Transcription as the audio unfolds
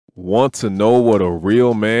Want to know what a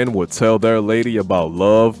real man would tell their lady about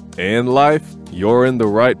love and life? You're in the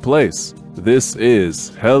right place. This is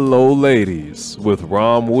Hello Ladies with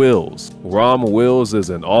Rom Wills. Rom Wills is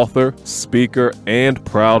an author, speaker, and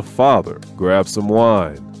proud father. Grab some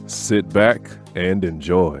wine, sit back, and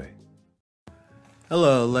enjoy.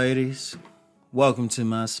 Hello, ladies. Welcome to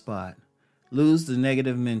my spot. Lose the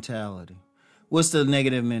negative mentality. What's the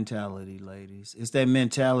negative mentality, ladies? It's that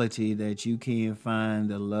mentality that you can't find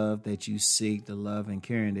the love that you seek, the love and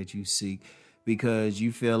caring that you seek, because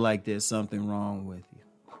you feel like there's something wrong with you.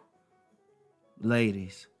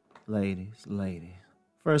 Ladies.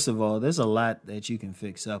 First of all, there's a lot that you can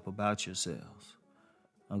fix up about yourselves.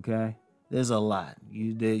 Okay? There's a lot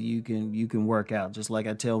you can work out. Just like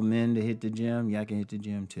I tell men to hit the gym, y'all can hit the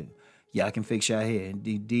gym too. Y'all can fix your hair.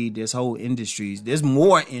 Indeed, there's whole industries. There's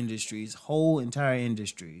more industries, whole entire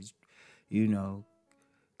industries,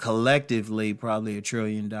 collectively probably $1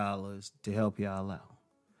 trillion to help y'all out.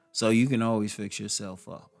 So you can always fix yourself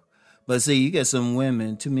up. But see, you get some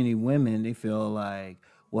women, too many women, they feel like,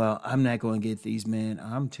 well, I'm not going to get these men.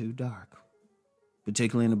 I'm too dark,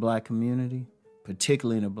 particularly in the black community.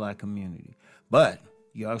 But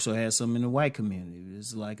you also have some in the white community.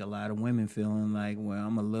 It's like a lot of women feeling like, well,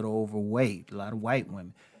 I'm a little overweight. A lot of white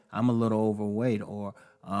women, I'm a little overweight, or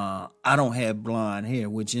I don't have blonde hair,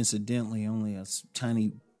 which incidentally only a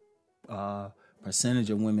tiny percentage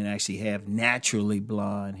of women actually have naturally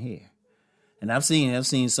blonde hair. And I've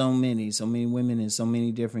seen so many women in so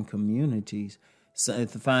many different communities to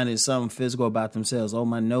find it something physical about themselves. Oh,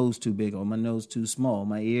 my nose too big. Oh, my nose too small.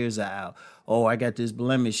 My ears are out. Oh, I got this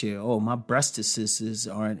blemish here. Oh, my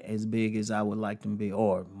breastises aren't as big as I would like them to be.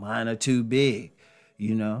 Or mine are too big.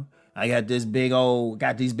 I got these big old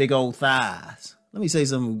thighs. Let me say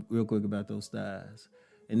something real quick about those thighs.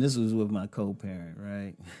 And this was with my co-parent,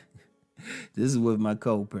 right? This is with my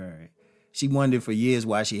co-parent. She wondered for years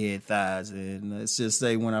why she had thighs. And let's just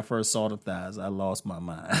say when I first saw the thighs, I lost my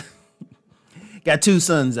mind. Got 2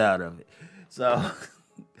 sons out of it. So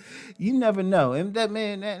you never know. And that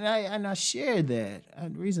man, and I share that.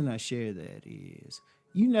 The reason I share that is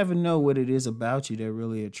you never know what it is about you that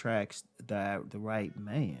really attracts the right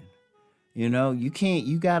man. You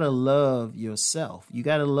got to love yourself. You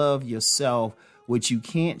got to love yourself, which you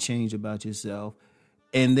can't change about yourself.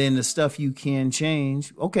 And then the stuff you can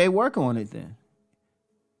change, okay, work on it then.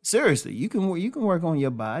 Seriously, you can work on your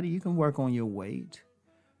body. You can work on your weight.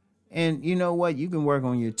 And you know what? You can work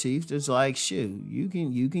on your teeth. Just like, shoot, you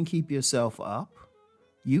can keep yourself up.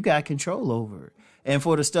 You got control over it. And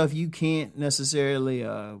for the stuff you can't necessarily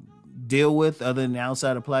deal with other than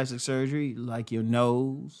outside of plastic surgery, like your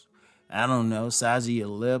nose, I don't know, size of your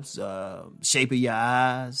lips, shape of your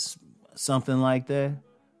eyes, something like that.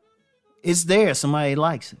 It's there. Somebody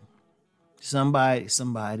likes it.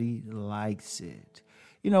 Somebody likes it.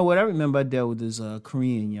 You know what? I remember I dealt with this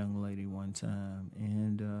Korean young lady one time,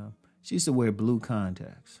 and she used to wear blue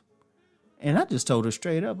contacts. And I just told her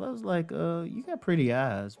straight up, I was like, you got pretty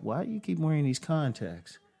eyes. Why do you keep wearing these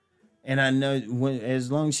contacts? And I know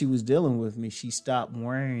as long as she was dealing with me, she stopped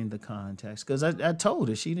wearing the contacts because I told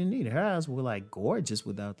her she didn't need it. Her eyes were like gorgeous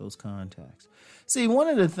without those contacts. See, one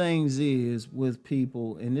of the things is with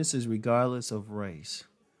people, and this is regardless of race.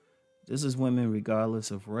 This is women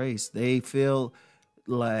regardless of race. They feel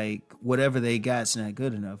like whatever they got's not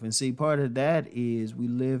good enough. And see, part of that is we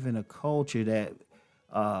live in a culture that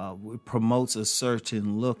promotes a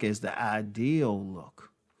certain look as the ideal look.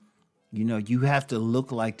 You have to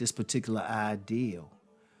look like this particular ideal.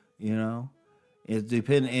 It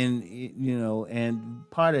depends,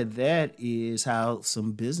 and part of that is how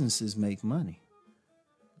some businesses make money.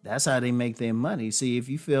 That's how they make their money. See, if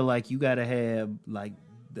you feel like you got to have like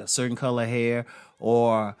a certain color hair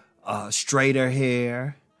or straighter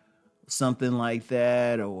hair, something like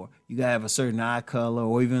that, or you gotta have a certain eye color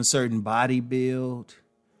or even a certain body build,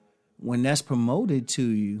 when that's promoted to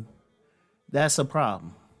you, that's a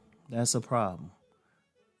problem.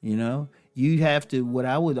 You have to, what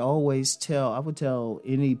I would tell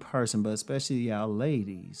any person, but especially y'all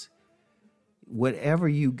ladies, whatever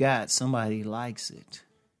you got, somebody likes it.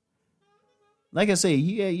 Like I say,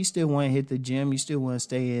 you still want to hit the gym. You still want to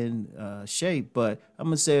stay in shape. But I'm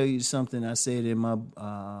going to tell you something I said in my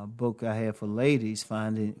book I have for ladies,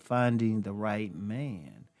 Finding the Right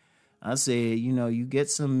Man. I said, you get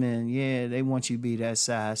some men, they want you to be that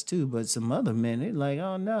size too. But some other men, they're like,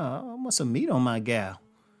 oh, no, I want some meat on my gal.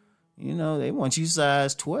 They want you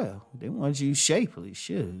size 12. They want you shapely,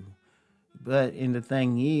 shoot. And the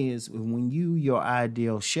thing is, when your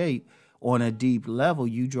ideal shape, on a deep level,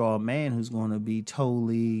 you draw a man who's going to be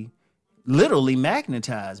totally, literally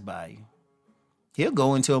magnetized by you. He'll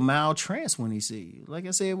go into a mild trance when he see you. Like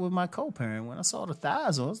I said with my co-parent, when I saw the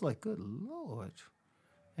thighs on, I was like, good Lord.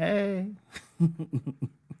 Hey.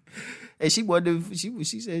 And she wasn't, she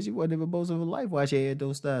said she wasn't even most of her life while she had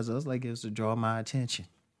those thighs. I was like, it was to draw my attention.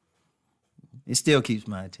 It still keeps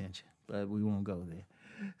my attention, but we won't go there.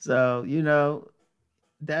 So, you know,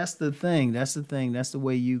 that's the thing. That's the thing. That's the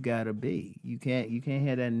way you gotta be. You can't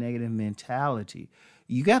have that negative mentality.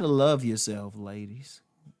 You gotta love yourself, ladies.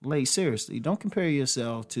 Like, seriously, don't compare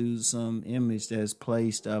yourself to some image that's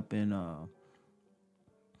placed up in on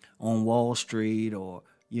Wall Street or,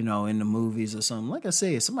 you know, in the movies or something. Like I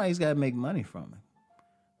said, somebody's got to make money from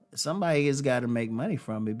it. Somebody has got to make money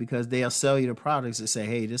from it because they'll sell you the products and say,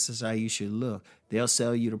 hey, this is how you should look. They'll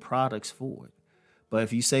sell you the products for it. But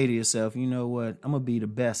if you say to yourself, you know what, I'm going to be the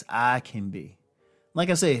best I can be. Like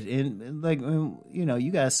I said, and like, you know,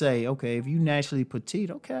 you got to say, okay, if you naturally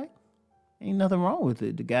petite, okay, ain't nothing wrong with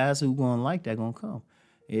it. The guys who going to like that going to come.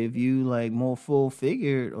 If you like more full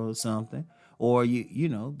figured or something, or you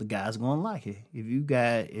know, the guy's gonna like it.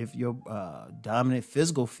 If your dominant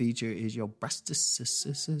physical feature is your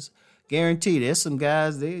breasts, guaranteed. There's some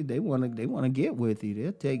guys they wanna get with you.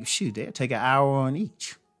 They'll take an hour on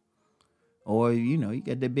each. Or you know, you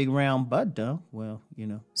got that big round butt though. Well, you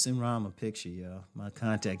know, send Rom a picture, y'all. My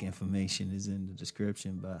contact information is in the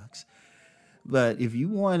description box. But if you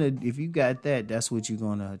got that, that's what you're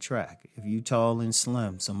gonna attract. If you tall and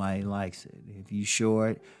slim, somebody likes it. If you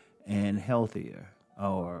short and healthier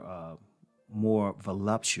or more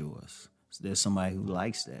voluptuous, there's somebody who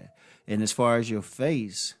likes that. And as far as your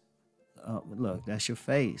face, look, that's your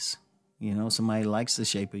face. You know, somebody likes the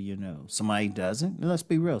shape of your nose. Somebody doesn't. Let's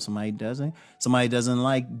be real. Somebody doesn't. Somebody doesn't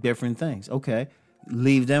like different things. Okay,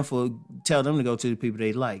 tell them to go to the people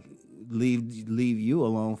they like. Leave you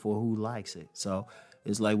alone for who likes it. So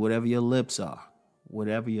it's like whatever your lips are,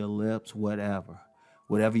 whatever your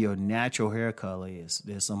natural hair color is,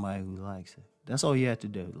 there's somebody who likes it. That's all you have to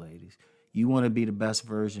do, ladies. You want to be the best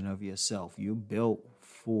version of yourself. You're built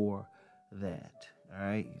for that. All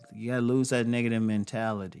right. You got to lose that negative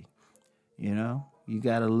mentality. You know, you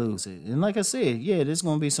got to lose it. And like I said, yeah, there's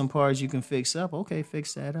going to be some parts you can fix up. Okay,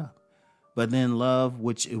 fix that up. But then love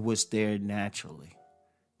which there naturally.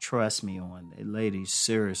 Trust me on it, ladies,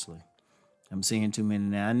 seriously. I'm seeing too many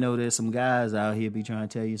now. I know there's some guys out here be trying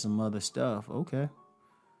to tell you some other stuff. Okay.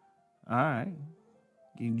 All right.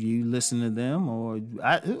 You listen to them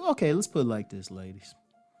okay, let's put it like this, ladies.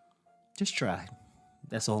 Just try it.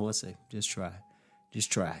 That's all I say. Just try it.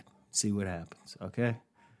 Just try it. See what happens. Okay?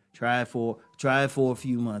 Try it for a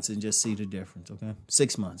few months and just see the difference. Okay?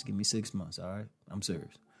 6 months. Give me 6 months. All right? I'm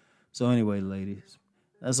serious. So anyway, ladies,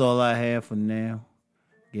 that's all I have for now.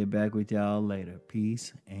 Get back with y'all later.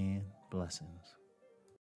 Peace and blessings.